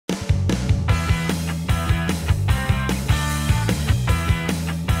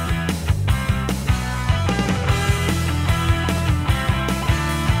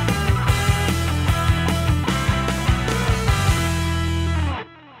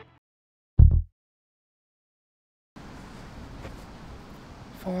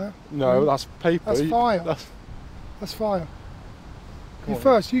Fire. No, that's paper. That's fire. That's fire. You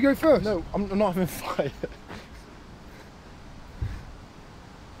first. You go first. No, I'm not having fire.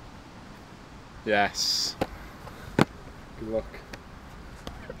 Yes. Good luck.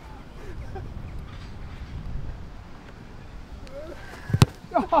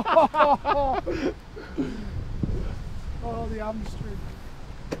 Oh, the hamstring.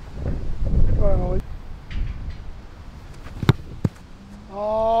 Go on, Ollie.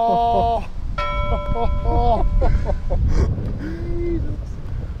 Oh. Jesus.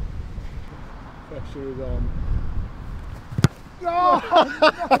 Pressure is on. No!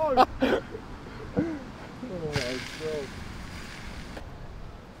 No! Oh my God.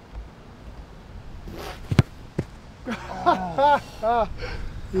 Oh.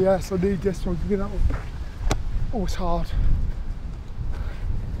 Yes, I need this one. Give me that one. Oh, it's hard.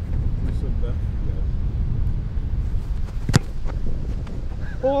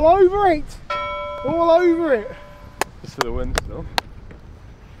 All over it! All over it! Just for the win still.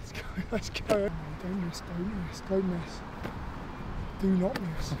 Let's go, let's go. Don't miss, don't miss, don't miss. Do not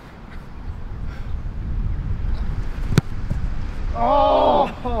miss.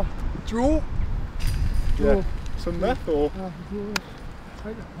 Oh! Draw? Draw. Yeah. Some meth or? Draw.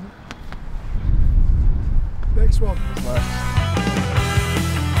 Take that one. Next one. Nice.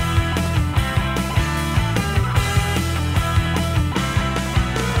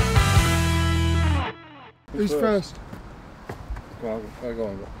 Who's first? Go on, go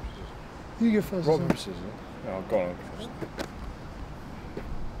on. You go first. Rock, paper, scissors. Oh, go on first.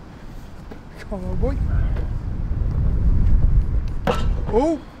 Come on, boy.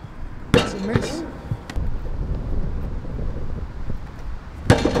 Oh! That's a miss.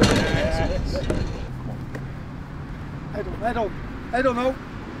 Yes. Head on, head on. Head on, oh.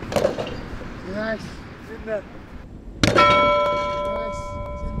 Nice. It's in there. Nice.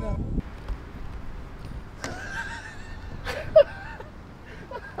 It's in there.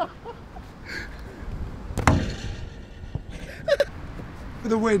 For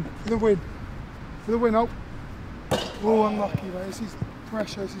the win, for the win. For the win, oh. Oh, unlucky, mate. This is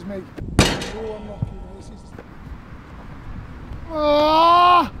pressure, this is me. Oh, unlucky, mate. This is...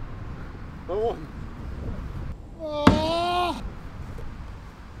 Ah! Oh. Ah!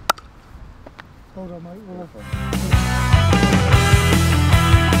 Hold on, mate. Hold on.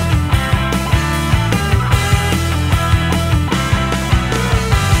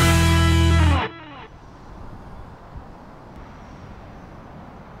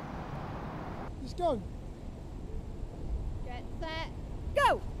 Let's go. Get set,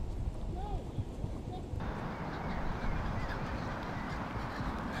 go!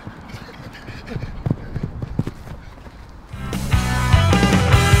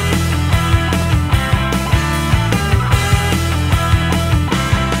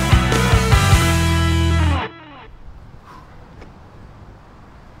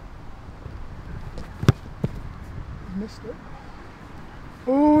 Missed it.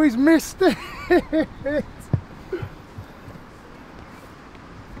 Oh, he's missed it.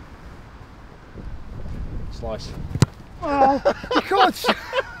 Slice. Oh, you can't.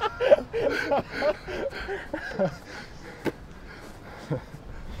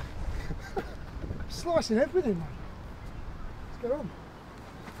 Slicing everything, mate. Let's get on.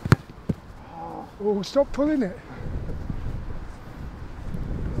 Oh, stop pulling it.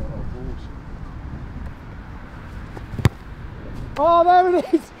 Oh, there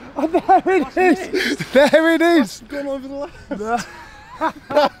it is! Oh, there it is! There it is! It's gone over the left.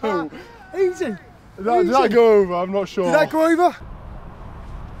 No. Easy. Did that go over? I'm not sure. Did that go over?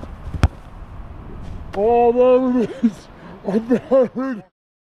 Oh, there it is! Oh, there it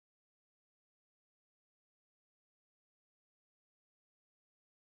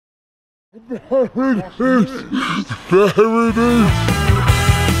is! There it is! There it is!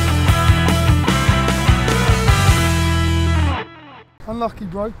 Unlucky,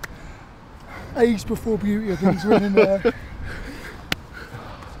 bro. Age before beauty, I think, is winning there.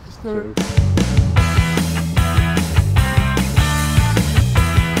 Let's do it.